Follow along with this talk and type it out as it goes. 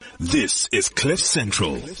This is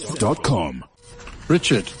CliffCentral.com.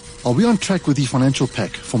 Richard, are we on track with the financial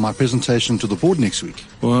pack for my presentation to the board next week?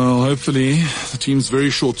 Well, hopefully. The team's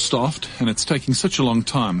very short-staffed, and it's taking such a long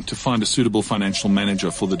time to find a suitable financial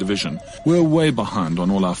manager for the division. We're way behind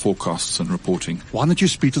on all our forecasts and reporting. Why don't you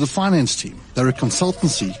speak to the finance team? They're a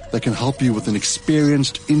consultancy that can help you with an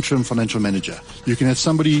experienced interim financial manager. You can have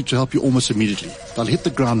somebody to help you almost immediately. They'll hit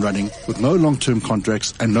the ground running with no long-term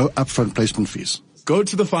contracts and no upfront placement fees. Go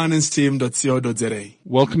to thefinanceteam.co.za.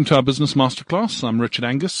 Welcome to our Business Masterclass. I'm Richard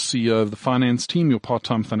Angus, CEO of the Finance Team, your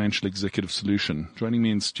part-time financial executive solution. Joining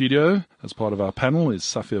me in studio as part of our panel is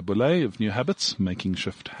Safia Boulay of New Habits, Making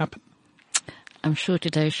Shift Happen. I'm sure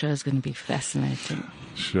today's show is going to be fascinating.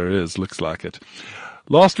 Sure is, looks like it.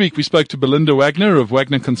 Last week we spoke to Belinda Wagner of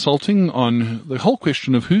Wagner Consulting on the whole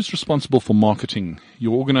question of who's responsible for marketing.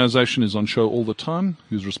 Your organization is on show all the time.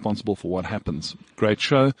 Who's responsible for what happens? Great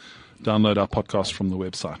show. Download our podcast from the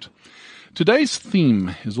website. Today's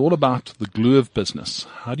theme is all about the glue of business.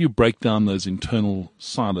 How do you break down those internal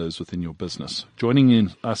silos within your business?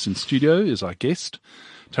 Joining us in studio is our guest,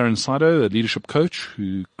 Taryn Saito, a leadership coach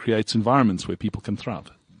who creates environments where people can thrive.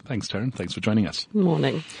 Thanks, Taryn. Thanks for joining us. Good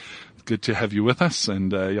morning. Good to have you with us, and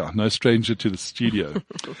no stranger to the studio.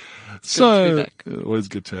 Always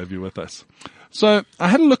good to have you with us. So I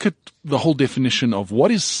had a look at the whole definition of what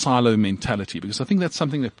is silo mentality, because I think that's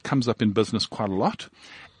something that comes up in business quite a lot.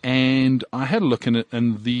 And I had a look in it,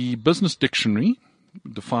 and the Business Dictionary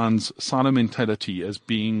defines silo mentality as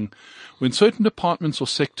being when certain departments or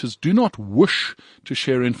sectors do not wish to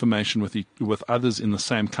share information with others in the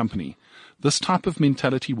same company. This type of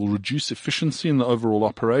mentality will reduce efficiency in the overall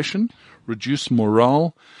operation, reduce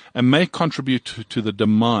morale, and may contribute to the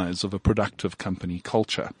demise of a productive company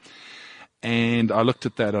culture. And I looked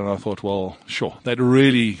at that and I thought, well, sure, that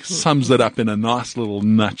really sums it up in a nice little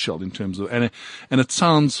nutshell in terms of, and it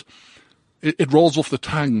sounds, it rolls off the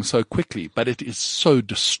tongue so quickly, but it is so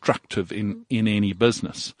destructive in any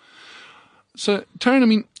business. So, Taryn, I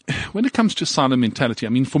mean, when it comes to silo mentality, I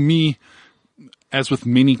mean, for me, as with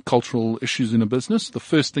many cultural issues in a business, the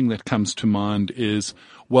first thing that comes to mind is,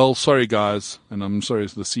 well, sorry guys, and I'm sorry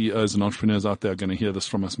the CEOs and entrepreneurs out there are going to hear this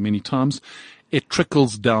from us many times, it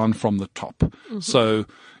trickles down from the top. Mm-hmm. So,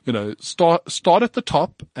 start at the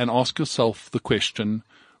top and ask yourself the question,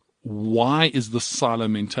 why is the silo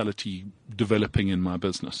mentality developing in my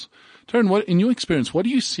business? Taryn, in your experience, what do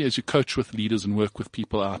you see as you coach with leaders and work with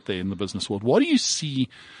people out there in the business world? What do you see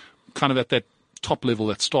kind of at that top level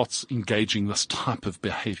that starts engaging this type of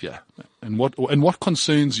behavior? And what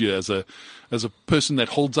concerns you as a person that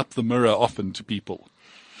holds up the mirror often to people?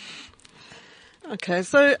 Okay,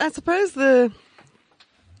 so I suppose the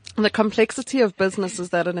complexity of business is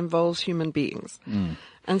that it involves human beings.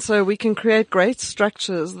 And so we can create great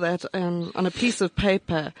structures that on a piece of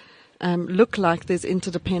paper look like there's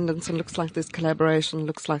interdependence and looks like there's collaboration,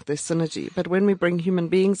 looks like there's synergy. But when we bring human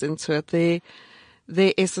beings into it,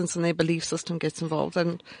 their essence and their belief system gets involved.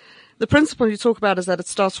 And the principle you talk about is that it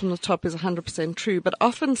starts from the top is 100% true, but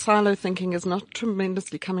often silo thinking is not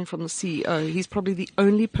tremendously coming from the CEO. He's probably the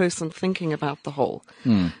only person thinking about the whole,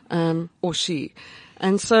 or she.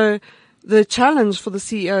 And so the challenge for the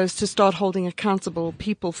CEO is to start holding accountable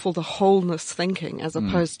people for the wholeness thinking as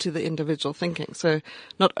opposed to the individual thinking. So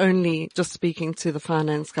not only just speaking to the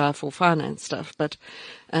finance guy for finance stuff, but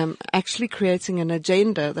actually creating an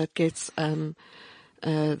agenda that gets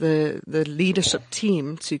the leadership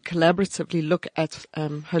team to collaboratively look at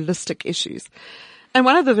holistic issues. And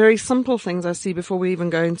one of the very simple things I see before we even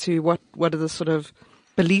go into what are the sort of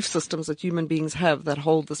belief systems that human beings have that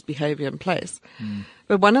hold this behavior in place.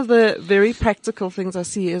 But one of the very practical things I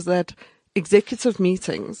see is that executive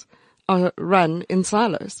meetings are run in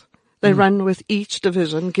silos. They run with each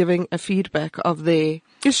division giving a feedback of their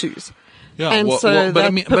issues. Yeah, and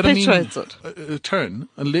that perpetuates it. Taryn,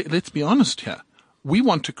 let's be honest here. We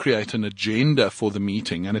want to create an agenda for the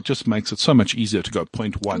meeting, and it just makes it so much easier to go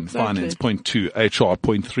point 1, finance, point 2, HR,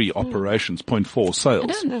 point 3, operations, point 4,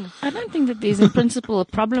 sales. I don't think that there's in principle a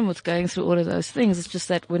problem with going through all of those things. It's just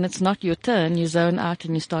that when it's not your turn, you zone out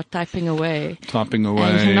and you start typing away, playing on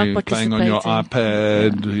your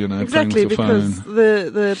iPad, exactly, playing with your phone. Because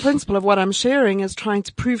the principle of what I'm sharing is trying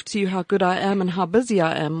to prove to you how good I am and how busy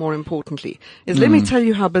I am, more importantly. Let me tell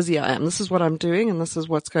you how busy I am. This is what I'm doing and this is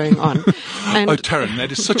what's going on. And Taryn,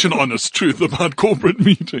 that is such an honest truth about corporate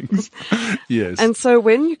meetings. Yes. And so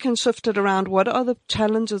when you can shift it around, what are the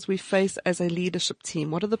challenges we face as a leadership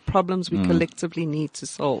team? What are the problems we collectively need to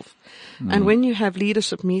solve? And when you have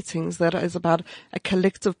leadership meetings that is about a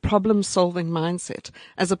collective problem-solving mindset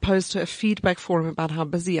as opposed to a feedback forum about how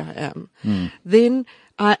busy I am, then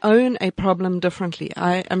I own a problem differently.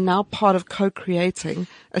 I am now part of co-creating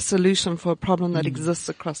a solution for a problem that exists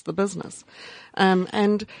across the business.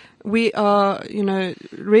 And we are,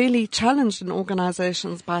 really challenged in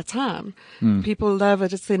organizations by time. People love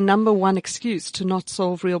it. It's their number one excuse to not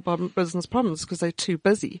solve real business problems because they're too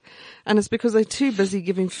busy. And it's because they're too busy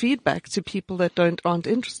giving feedback to people that aren't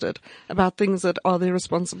interested about things that are their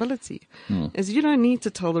responsibility. Is you don't need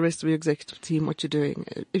to tell the rest of your executive team what you're doing.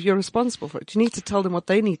 If you're responsible for it, you need to tell them what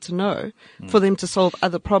they need to know for them to solve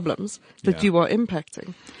other problems that you are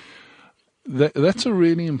impacting. That's a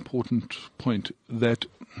really important point. That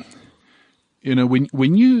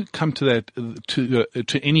when you come to that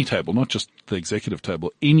to any table, not just the executive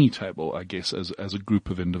table, any table, I guess, as a group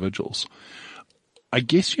of individuals, I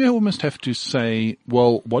guess you almost have to say,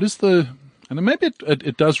 well, what is and maybe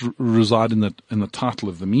it does reside in the title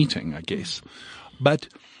of the meeting, I guess, but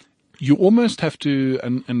you almost have to,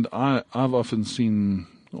 and I've often seen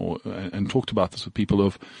and talked about this with people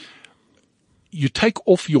of. You take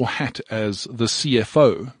off your hat as the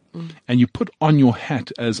CFO and you put on your hat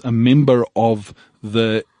as a member of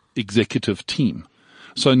the executive team.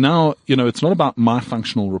 So now, it's not about my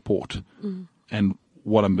functional report and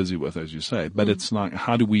what I'm busy with, as you say, but it's like,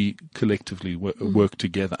 how do we collectively work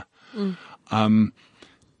together?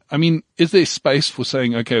 Is there space for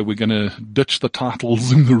saying, okay, we're going to ditch the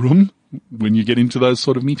titles in the room when you get into those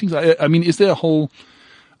sort of meetings? Is there a whole...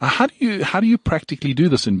 How do you practically do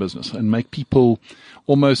this in business and make people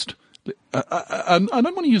almost, I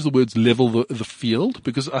don't want to use the words level the field,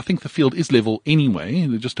 because I think the field is level anyway.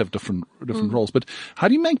 They just have different roles. But how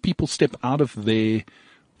do you make people step out of their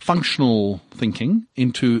functional thinking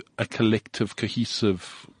into a collective,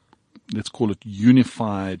 cohesive, let's call it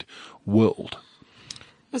unified world?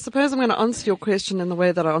 I suppose I'm going to answer your question in the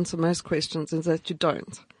way that I answer most questions, is that you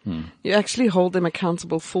don't. You actually hold them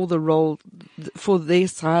accountable for the role, for their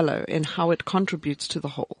silo and how it contributes to the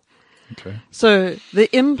whole. Okay. So the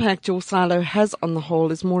impact your silo has on the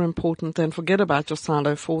whole is more important than forget about your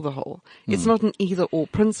silo for the whole. It's not an either or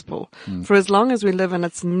principle. For as long as we live in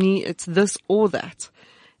it's this or that.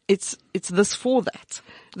 It's this for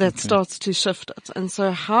that starts to shift it. And so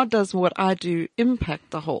how does what I do impact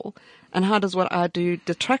the whole? And how does what I do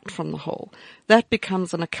detract from the whole? That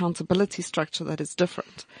becomes an accountability structure that is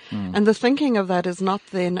different. And the thinking of that is not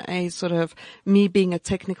then a sort of me being a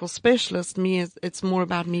technical specialist. It's more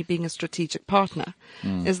about me being a strategic partner.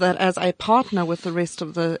 Is that as a partner with the rest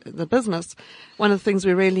of the business, one of the things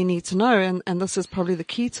we really need to know, and this is probably the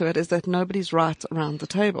key to it, is that nobody's right around the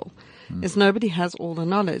table. Is nobody has all the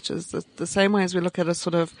knowledge. Is the same way as we look at a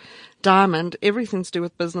sort of diamond, everything to do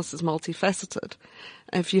with business is multifaceted.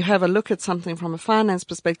 If you have a look at something from a finance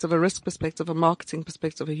perspective, a risk perspective, a marketing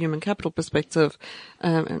perspective, a human capital perspective,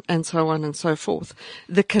 and so on and so forth,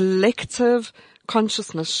 the collective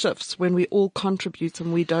consciousness shifts when we all contribute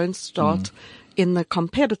and we don't start in the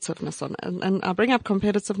competitiveness on it. And I bring up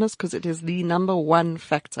competitiveness because it is the number one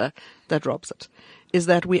factor that robs it. Is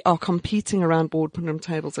that we are competing around boardroom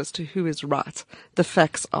tables as to who is right. The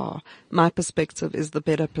facts are, my perspective is the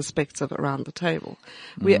better perspective around the table.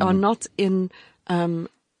 We are not in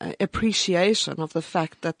appreciation of the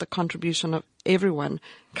fact that the contribution of everyone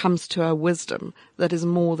comes to our wisdom that is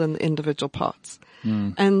more than the individual parts.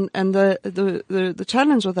 And the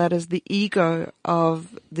challenge with that is the ego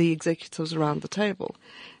of the executives around the table.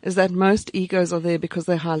 Is that most egos are there because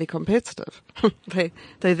they're highly competitive. They're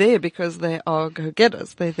there because they are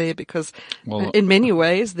go-getters. They're there because, in many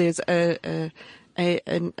ways, there's a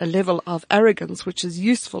level of arrogance which is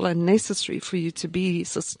useful and necessary for you to be,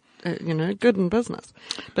 good in business.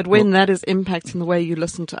 But when that is impacting the way you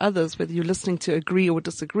listen to others, whether you're listening to agree or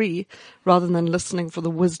disagree, rather than listening for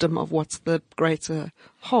the wisdom of what's the greater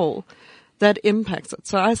whole, that impacts it.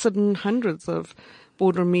 So I sit in hundreds of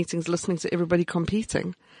boardroom meetings listening to everybody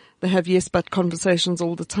competing. They have yes but conversations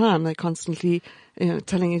all the time. They're constantly,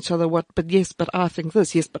 telling each other but yes, but I think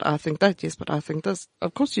this, yes, but I think that, yes, but I think this.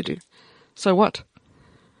 Of course you do. So what?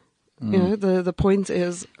 The point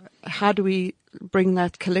is, how do we bring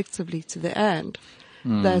that collectively to the end?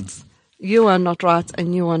 That you are not right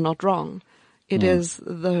and you are not wrong. It is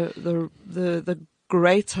the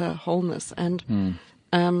greater wholeness and,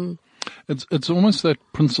 It's almost that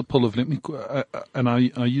principle of, and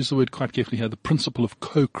I use the word quite carefully here, the principle of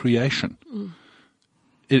co-creation.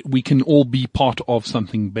 We can all be part of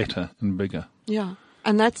something better and bigger. Yeah.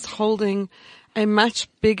 And that's holding a much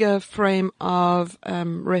bigger frame of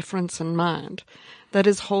reference in mind. That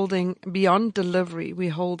is holding beyond delivery,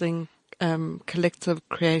 we're holding collective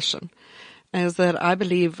creation. Is that I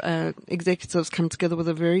believe executives come together with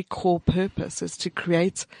a very core purpose, is to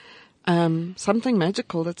create something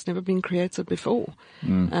magical that's never been created before.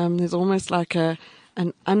 There's almost like an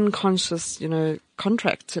unconscious,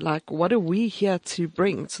 contract to like, what are we here to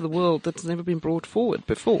bring to the world that's never been brought forward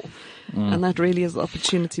before? And that really is the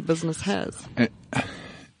opportunity business has.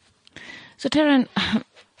 So Taryn,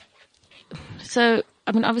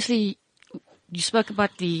 obviously you spoke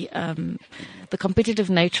about the competitive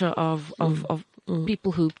nature of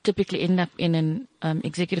people who typically end up in an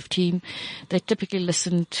executive team. They typically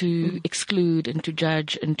listen to exclude and to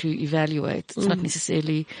judge and to evaluate. It's not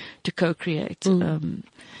necessarily to co-create.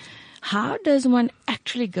 How does one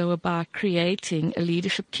actually go about creating a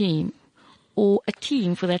leadership team, or a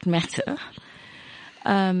team for that matter,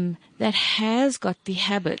 that has got the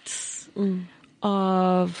habits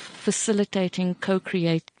of facilitating,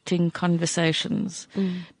 co-creating conversations?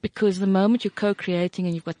 Because the moment you're co-creating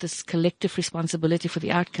and you've got this collective responsibility for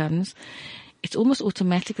the outcomes, it's almost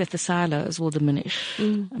automatic that the silos will diminish.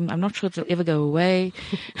 I'm not sure if they'll ever go away,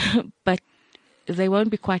 but they won't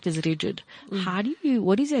be quite as rigid.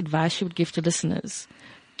 What is the advice you would give to listeners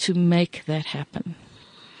to make that happen?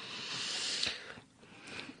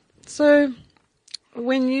 So,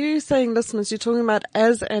 when you're saying listeners, you're talking about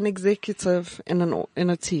as an executive in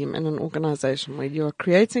a team, in an organization, where you're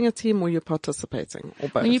creating a team or you're participating, or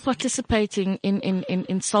both? When you're participating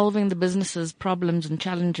in solving the business's problems and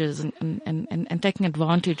challenges and taking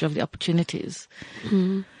advantage of the opportunities.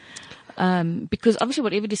 Because obviously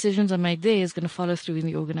whatever decisions are made there is going to follow through in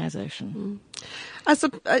the organization. I'm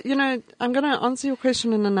going to answer your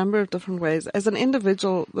question in a number of different ways. As an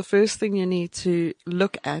individual, the first thing you need to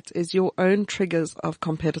look at is your own triggers of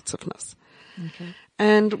competitiveness. Okay.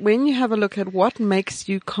 And when you have a look at what makes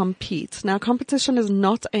you compete, now competition is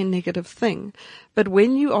not a negative thing, but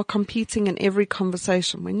when you are competing in every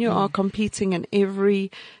conversation, when you are competing in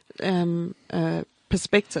every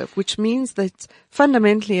perspective, which means that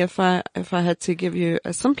fundamentally, if I had to give you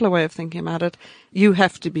a simpler way of thinking about it, you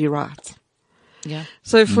have to be right. Yeah.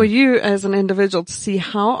 So for you as an individual to see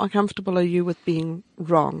how uncomfortable are you with being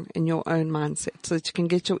wrong in your own mindset, so that you can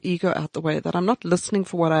get your ego out the way, that I'm not listening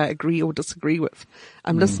for what I agree or disagree with.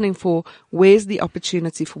 I'm listening for where's the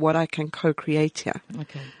opportunity for what I can co-create here.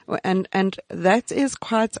 Okay. And that is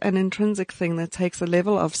quite an intrinsic thing that takes a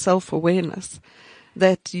level of self-awareness,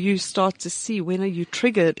 that you start to see when are you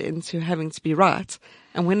triggered into having to be right,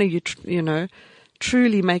 and when are you,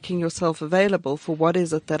 truly making yourself available for what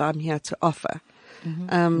is it that I'm here to offer.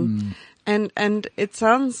 And it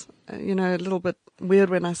sounds, a little bit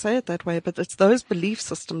weird when I say it that way, but it's those belief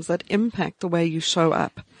systems that impact the way you show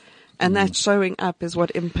up. And that showing up is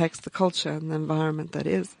what impacts the culture and the environment that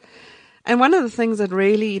is. And one of the things that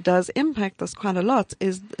really does impact us quite a lot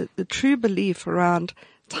is the true belief around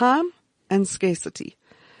time and scarcity.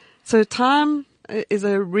 So time is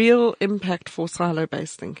a real impact for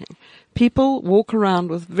silo-based thinking. People walk around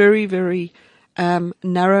with very, very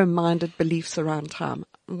narrow-minded beliefs around time.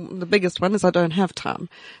 The biggest one is I don't have time,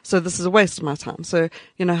 so this is a waste of my time. So,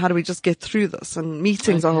 how do we just get through this? And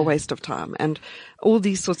meetings are a waste of time, and all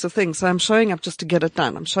these sorts of things. So I'm showing up just to get it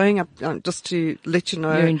done. I'm showing up just to let you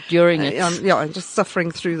know. You're enduring it. I'm just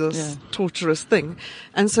suffering through this torturous thing.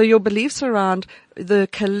 And so your beliefs around the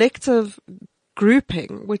collective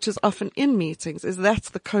grouping, which is often in meetings, is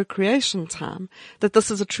that's the co-creation time, that this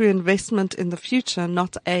is a true investment in the future,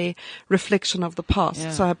 not a reflection of the past.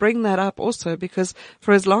 Yeah. So I bring that up also because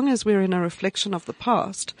for as long as we're in a reflection of the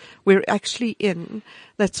past, we're actually in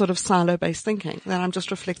that sort of silo-based thinking, that I'm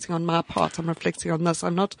just reflecting on my part, I'm reflecting on this,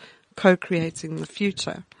 I'm not co-creating the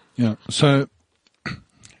future. Yeah. So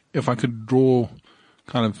if I could draw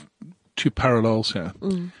kind of two parallels here.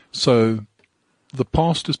 So the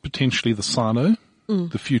past is potentially the silo.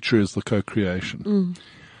 The future is the co-creation.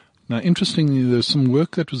 Now, interestingly, there's some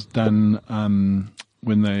work that was done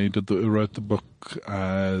when they wrote the book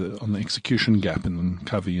on the execution gap in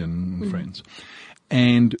Covey and friends,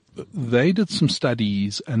 and they did some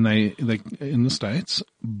studies, and they in the States,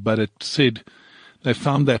 but it said they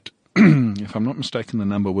found that if I'm not mistaken, the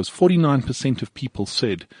number was 49% of people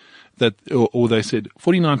said that, or they said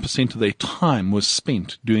 49% of their time was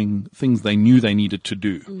spent doing things they knew they needed to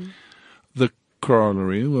do. The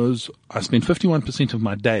corollary was, I spent 51% of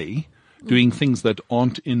my day doing things that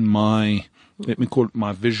aren't in my, let me call it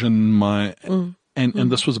my vision, and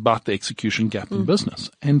this was about the execution gap in business.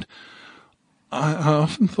 And I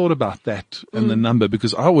often thought about that and the number,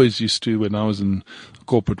 because I always used to, when I was in the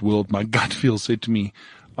corporate world, my gut feel said to me,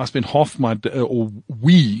 I spent half my day, or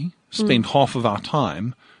we spend half of our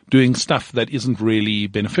time doing stuff that isn't really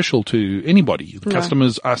beneficial to anybody, the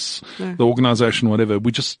customers, us, the organization, whatever.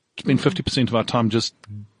 We just spend 50% of our time just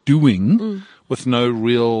doing with no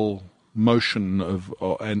real motion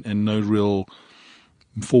and no real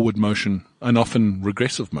forward motion, and often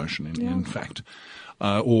regressive motion in fact.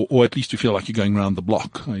 Or at least you feel like you're going around the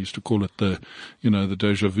block. I used to call it the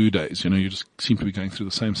deja vu days. You just seem to be going through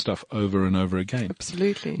the same stuff over and over again.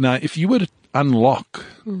 Absolutely. Now, if you were to unlock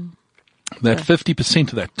that 50%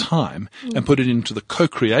 of that time and put it into the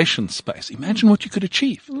co-creation space, imagine what you could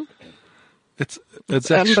achieve. It's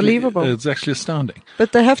actually unbelievable. It's actually astounding.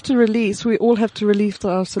 But we all have to release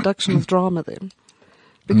our seduction of drama then.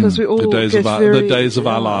 Because we all the days of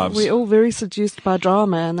our lives. We're all very seduced by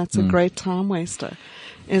drama, and that's a great time waster.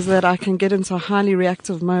 Is that I can get into a highly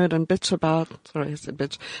reactive mode and bitch about, sorry, I said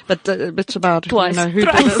bitch, but bitch about Twice. who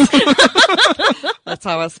did it. That's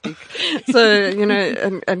how I speak. So,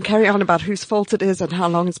 and carry on about whose fault it is and how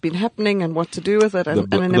long it's been happening and what to do with it. And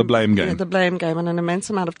the blame game. Yeah, the blame game. And an immense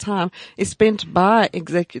amount of time is spent by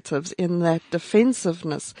executives in that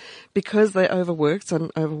defensiveness because they're overworked and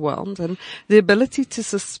overwhelmed, and the ability to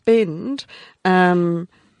suspend the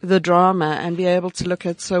drama and be able to look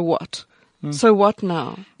at, so what? So what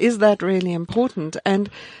now? Is that really important? And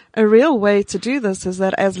a real way to do this is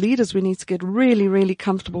that as leaders, we need to get really, really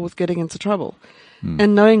comfortable with getting into trouble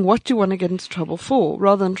and knowing what you want to get into trouble for,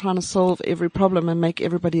 rather than trying to solve every problem and make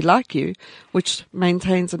everybody like you, which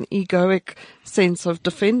maintains an egoic sense of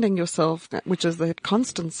defending yourself, which is that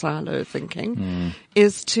constant silo thinking,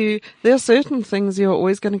 there are certain things you're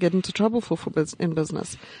always going to get into trouble for in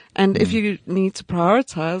business. And if you need to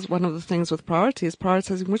prioritize, one of the things with priority is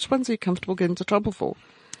prioritizing which ones are you comfortable getting into trouble for.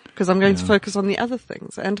 Because I'm going to focus on the other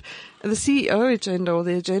things. And the CEO agenda, or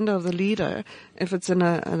the agenda of the leader, if it's in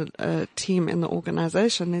a team in the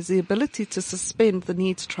organization, is the ability to suspend the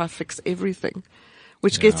need to try to fix everything,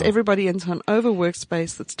 which gets everybody into an overwork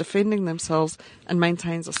space that's defending themselves and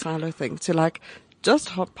maintains a silo thing. To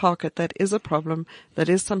just park it, that is a problem, that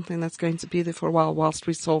is something that's going to be there for a while whilst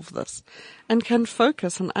we solve this, and can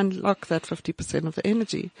focus and unlock that 50% of the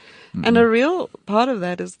energy. And a real part of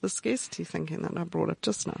that is the scarcity thinking that I brought up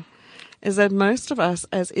just now, is that most of us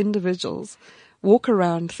as individuals walk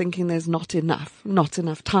around thinking there's not enough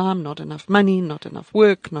time, not enough money, not enough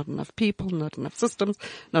work, not enough people, not enough systems,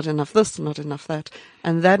 not enough this, not enough that.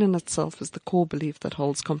 And that in itself is the core belief that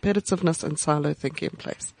holds competitiveness and silo thinking in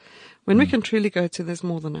place. When we can truly go to there's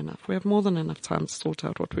more than enough. We have more than enough time to sort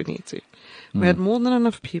out what we need to. We have more than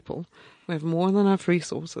enough people. We have more than enough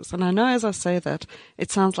resources. And I know as I say that,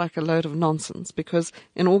 it sounds like a load of nonsense, because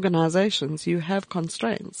in organizations you have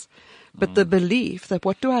constraints. But the belief that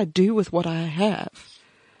what do I do with what I have,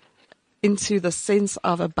 into the sense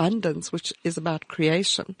of abundance, which is about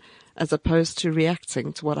creation, as opposed to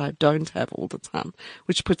reacting to what I don't have all the time,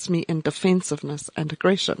 which puts me in defensiveness and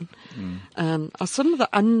aggression, are some of the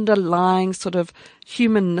underlying sort of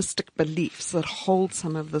humanistic beliefs that hold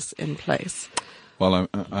some of this in place. Well,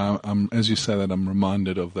 I'm as you say that, I'm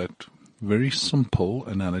reminded of that very simple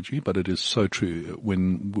analogy, but it is so true.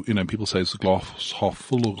 When people say is the glass half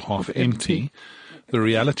full or half empty, the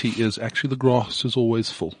reality is actually the glass is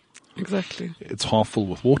always full. Exactly. It's half full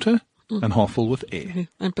with water and half full with air.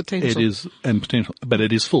 And potential. It is, and potential, but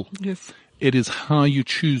it is full. Yes. It is how you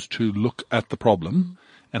choose to look at the problem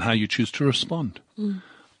and how you choose to respond.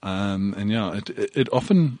 It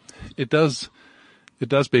often does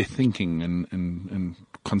bear thinking and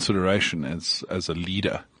consideration as a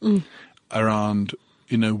leader around,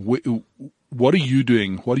 what are you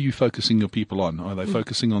doing? What are you focusing your people on? Are they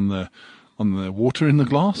focusing on the water in the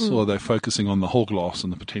glass, or are they focusing on the whole glass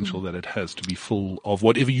and the potential that it has to be full of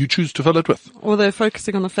whatever you choose to fill it with? Or they're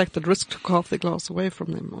focusing on the fact that Risk took half their glass away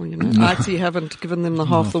from them, or, IT haven't given them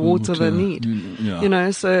half the water they need.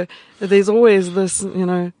 So there's always this,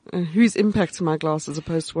 who's impacting my glass as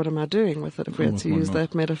opposed to what am I doing with it, if we had to use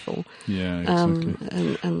that metaphor. Yeah,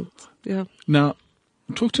 exactly. And Now,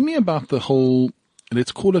 talk to me about the whole,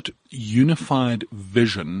 let's call it unified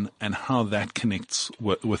vision, and how that connects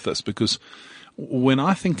with this. Because when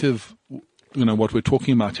I think of, what we're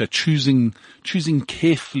talking about here, choosing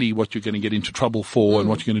carefully what you're going to get into trouble for and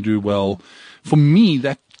what you're going to do well, for me,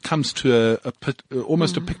 that comes to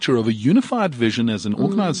almost a picture of a unified vision as an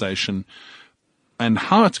organization and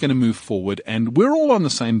how it's going to move forward. And we're all on the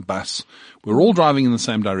same bus. We're all driving in the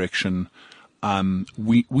same direction.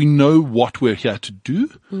 We know what we're here to do,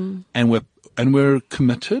 and we're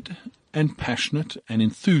committed and passionate and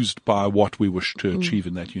enthused by what we wish to achieve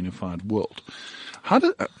in that unified world.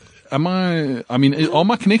 Are my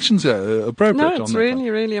connections appropriate? No, it's really,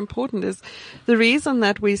 really important. Is the reason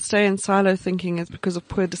that we stay in silo thinking is because of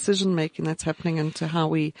poor decision making that's happening into how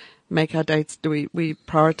we make our we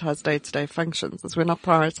prioritize day-to-day functions. As we're not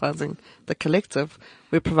prioritizing the collective,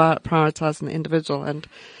 we're prioritizing the individual. And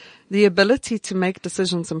the ability to make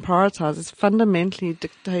decisions and prioritize is fundamentally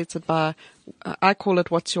dictated by, I call it,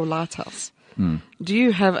 what's your lighthouse? Do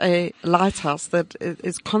you have a lighthouse that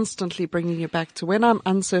is constantly bringing you back to, when I'm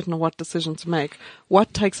uncertain of what decision to make,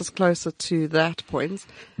 what takes us closer to that point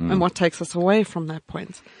and what takes us away from that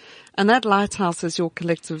point? And that lighthouse is your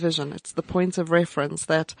collective vision. It's the point of reference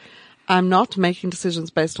that I'm not making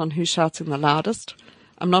decisions based on who's shouting the loudest.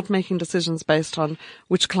 I'm not making decisions based on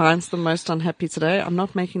which client's the most unhappy today. I'm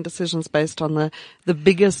not making decisions based on the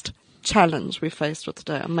biggest challenge we're faced with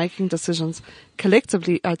today. I'm making decisions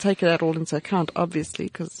collectively. I take that all into account, obviously,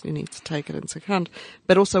 because you need to take it into account,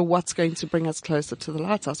 but also what's going to bring us closer to the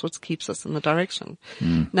lighthouse, what keeps us in the direction.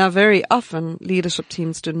 Now, very often leadership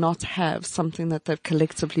teams do not have something that they've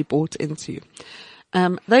collectively bought into.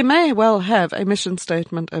 They may well have a mission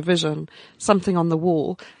statement, a vision, something on the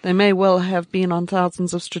wall. They may well have been on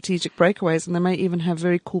thousands of strategic breakaways, and they may even have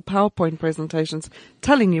very cool PowerPoint presentations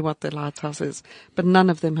telling you what their lighthouse is, but none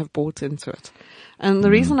of them have bought into it. And the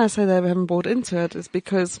reason I say they haven't bought into it is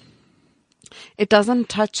because it doesn't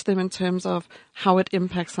touch them in terms of how it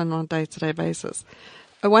impacts them on a day-to-day basis.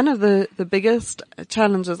 One of the biggest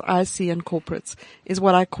challenges I see in corporates is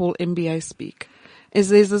what I call MBA speak. Is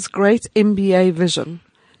there's this great MBA vision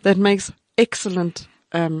that makes excellent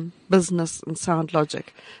business and sound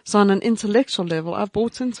logic. So on an intellectual level, I've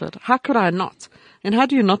bought into it. How could I not? And how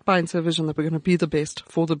do you not buy into a vision that we're going to be the best,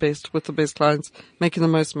 for the best, with the best clients, making the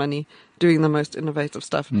most money, doing the most innovative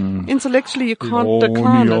stuff? Intellectually, you can't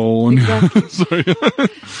decline it. Exactly. Sorry.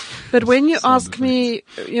 But when you ask me,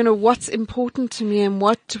 what's important to me and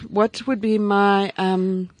what would be my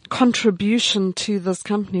contribution to this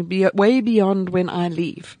company, way beyond when I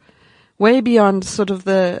leave, way beyond sort of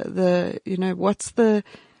the what's the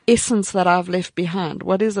essence that I've left behind?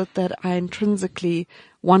 What is it that I intrinsically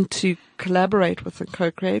want to collaborate with and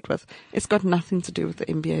co-create with? It's got nothing to do with the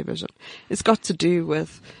MBA vision. It's got to do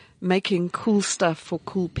with making cool stuff for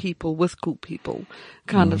cool people with cool people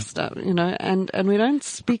kind of stuff, and we don't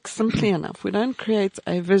speak simply enough. We don't create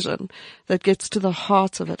a vision that gets to the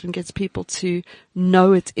heart of it and gets people to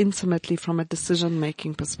know it intimately from a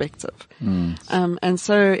decision-making perspective. And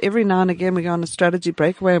so every now and again we go on a strategy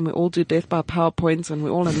breakaway and we all do death by PowerPoints and we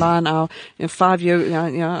all align our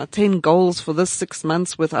 5-year, 10 goals for this 6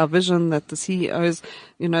 months with our vision that the CEO is,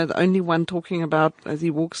 the only one talking about as he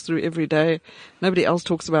walks through every day. Nobody else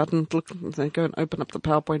talks about, and they go and open up the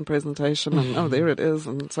PowerPoint presentation and there it is.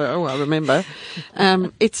 And so, I remember.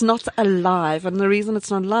 It's not alive. And the reason it's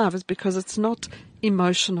not alive is because it's not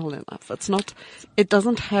emotional enough. It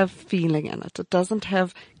doesn't have feeling in it. It doesn't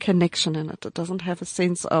have connection in it. It doesn't have a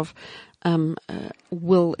sense of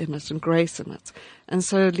will in it and grace in it. And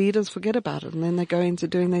so leaders forget about it, and then they go into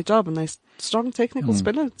doing their job, and they're strong technical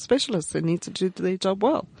specialists. They need to do their job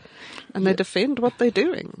well. And they defend what they're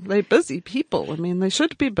doing. They're busy people. I mean, they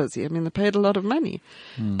should be busy. I mean, they're paid a lot of money.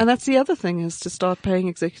 And that's the other thing, is to start paying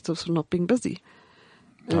executives for not being busy.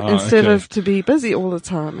 Instead of to be busy all the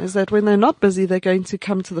time, is that when they're not busy, they're going to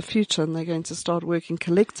come to the future and they're going to start working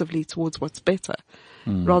collectively towards what's better,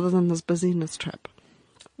 rather than this busyness trap.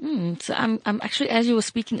 So I'm actually, as you were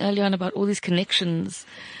speaking earlier on about all these connections,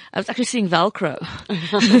 I was actually seeing Velcro.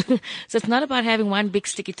 So it's not about having one big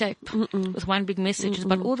sticky tape with one big message. It's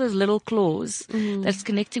about all those little claws that's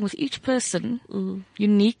connecting with each person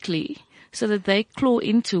uniquely, so that they claw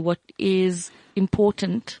into what is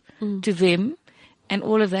important to them. And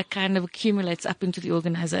all of that kind of accumulates up into the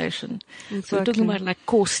organization. Exactly. So we're talking about like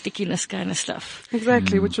core stickiness kind of stuff.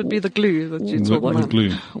 Exactly, which would be the glue that you talk about. The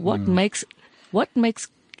glue. What makes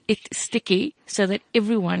it sticky, so that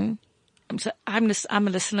everyone, I'm a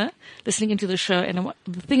listener listening into the show, and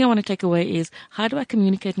the thing I want to take away is, how do I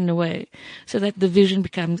communicate in a way so that the vision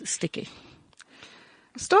becomes sticky?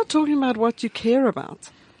 Start talking about what you care about,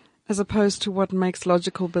 as opposed to what makes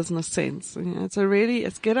logical business sense.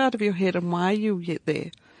 It's get out of your head and why you get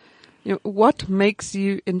there. What makes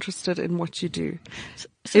you interested in what you do?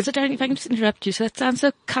 So Darren, if I can just interrupt you. So that sounds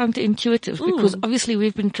so counterintuitive, because obviously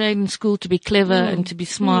we've been trained in school to be clever and to be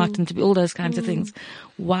smart and to be all those kinds of things.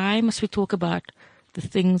 Why must we talk about the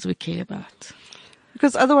things we care about?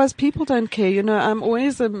 Because otherwise people don't care. I'm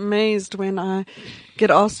always amazed when I get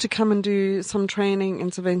asked to come and do some training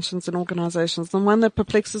interventions in organizations. The one that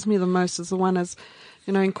perplexes me the most is the one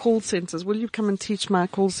in call centers. Will you come and teach my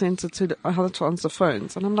call center how to answer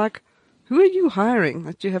phones? And I'm like, who are you hiring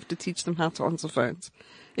that you have to teach them how to answer phones?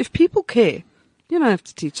 If people care, you don't have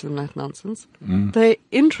to teach them that nonsense. They're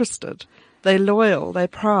interested. They're loyal. They're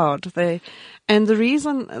proud. And the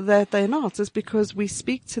reason that they're not is because we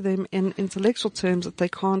speak to them in intellectual terms that they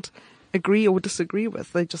can't agree or disagree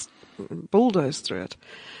with. They just bulldoze through it.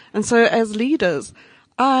 And so as leaders,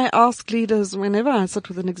 I ask leaders whenever I sit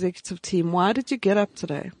with an executive team, why did you get up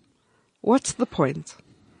today? What's the point?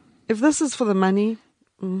 If this is for the money,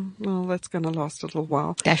 well, that's going to last a little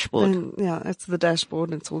while. Dashboard. And, yeah, it's the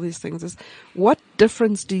dashboard. It's all these things. It's what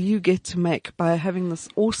difference do you get to make by having this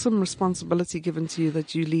awesome responsibility given to you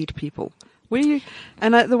that you lead people?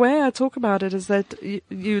 The way I talk about it is that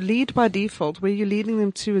you lead by default. Where you're leading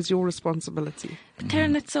them to is your responsibility. But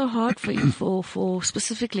Taryn, it's so hard for you, for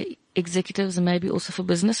specifically executives and maybe also for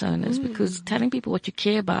business owners, because telling people what you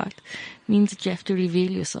care about means that you have to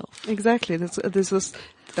reveal yourself. Exactly. There's this,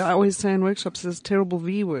 I always say in workshops, this terrible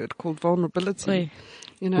V word called vulnerability. Oy.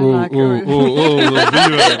 You know, the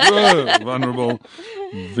V word. Vulnerable.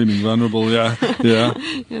 Feeling vulnerable, yeah.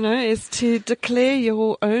 You know, is to declare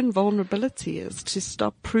your own vulnerability, is to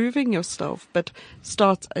stop proving yourself, but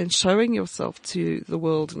start and showing yourself to the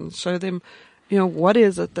world and show them, you know, what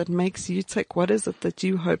is it that makes you tick? What is it that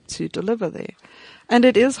you hope to deliver there? And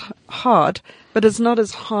it is hard, but it's not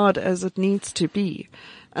as hard as it needs to be.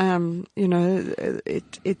 You know,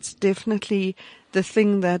 it's definitely the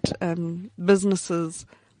thing that businesses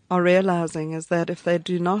are realizing is that if they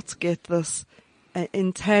do not get this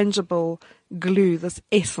intangible glue, this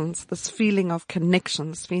essence, this feeling of connection,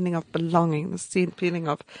 this feeling of belonging, this feeling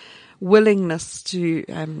of willingness to,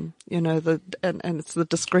 you know, and it's the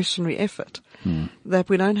discretionary effort that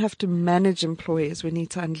we don't have to manage employees. We need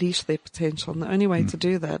to unleash their potential. And the only way to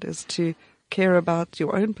do that is to care about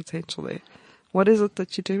your own potential there. What is it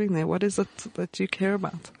that you're doing there? What is it that you care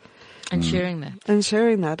about? And sharing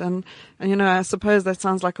that. And, you know, I suppose that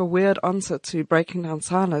sounds like a weird answer to breaking down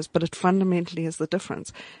silos, but it fundamentally is the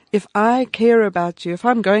difference. If I care about you, if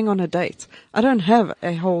I'm going on a date, I don't have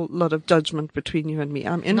a whole lot of judgment between you and me.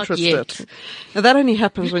 I'm interested. Not yet. Now, that only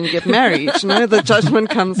happens when you get married, you know, the judgment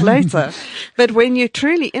comes later. But when you're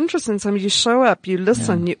truly interested in somebody, you show up, you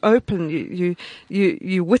listen, you open,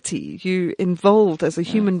 you witty, you involved as a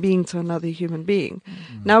human being to another human being.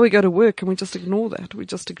 Now we go to work and we just ignore that. We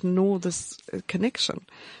just ignore this connection.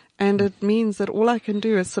 And it means that all I can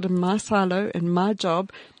do is sit in my silo, in my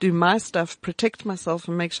job, do my stuff, protect myself,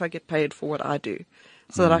 and make sure I get paid for what I do,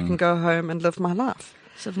 so that I can go home and live my life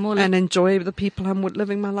and enjoy the people I'm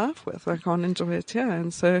living my life with. I can't enjoy it here.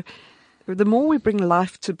 And so the more we bring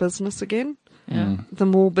life to business again, the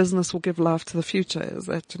more business will give life to the future. Is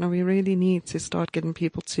that, you know, we really need to start getting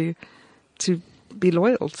people to be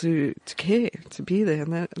loyal, to care, to be there.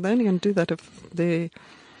 And they're only going to do that if the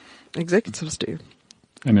executives do.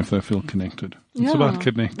 And if they feel connected. It's about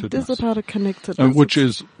connectedness. It is about a connectedness. Which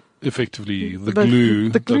is effectively the glue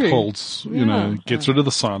that holds, you know, gets rid of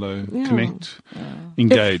the silo, connect,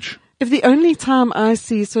 engage. If the only time I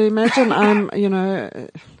see, so imagine I'm, you know,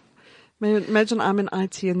 imagine I'm in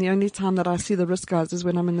IT and the only time that I see the risk guys is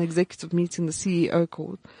when I'm in the executive meeting, the CEO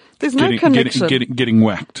call. There's no connection. Getting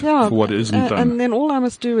whacked for what isn't done. And then all I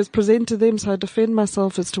must do is present to them, so I defend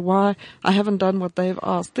myself as to why I haven't done what they've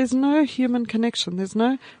asked. There's no human connection. There's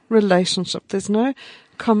no relationship. There's no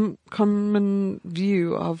common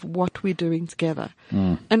view of what we're doing together.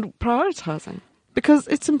 And prioritizing. Because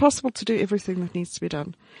it's impossible to do everything that needs to be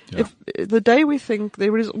done. Yeah. If the day we think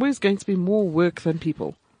there is always going to be more work than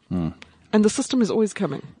people, and the system is always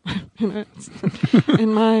coming. You know,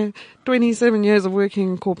 in my 27 years of working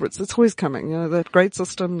in corporates, it's always coming. You know, that great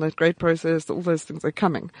system, that great process, all those things are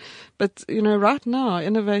coming. But, you know, right now,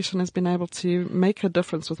 innovation has been able to make a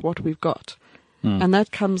difference with what we've got. And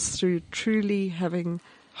that comes through truly having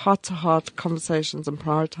heart-to-heart conversations and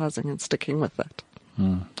prioritizing and sticking with that.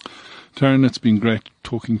 Taryn, it's been great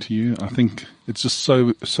talking to you. I think it's just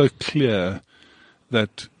so clear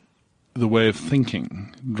that the way of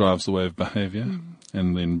thinking drives the way of behavior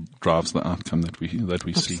and then drives the outcome that we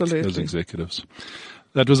seek as executives.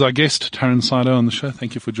 That was our guest, Taryn Silo, on the show.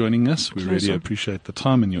 Thank you for joining us. We really appreciate the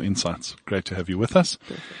time and your insights. Great to have you with us.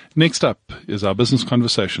 Next up is our business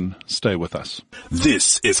conversation. Stay with us.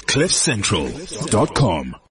 This is CliffCentral.com.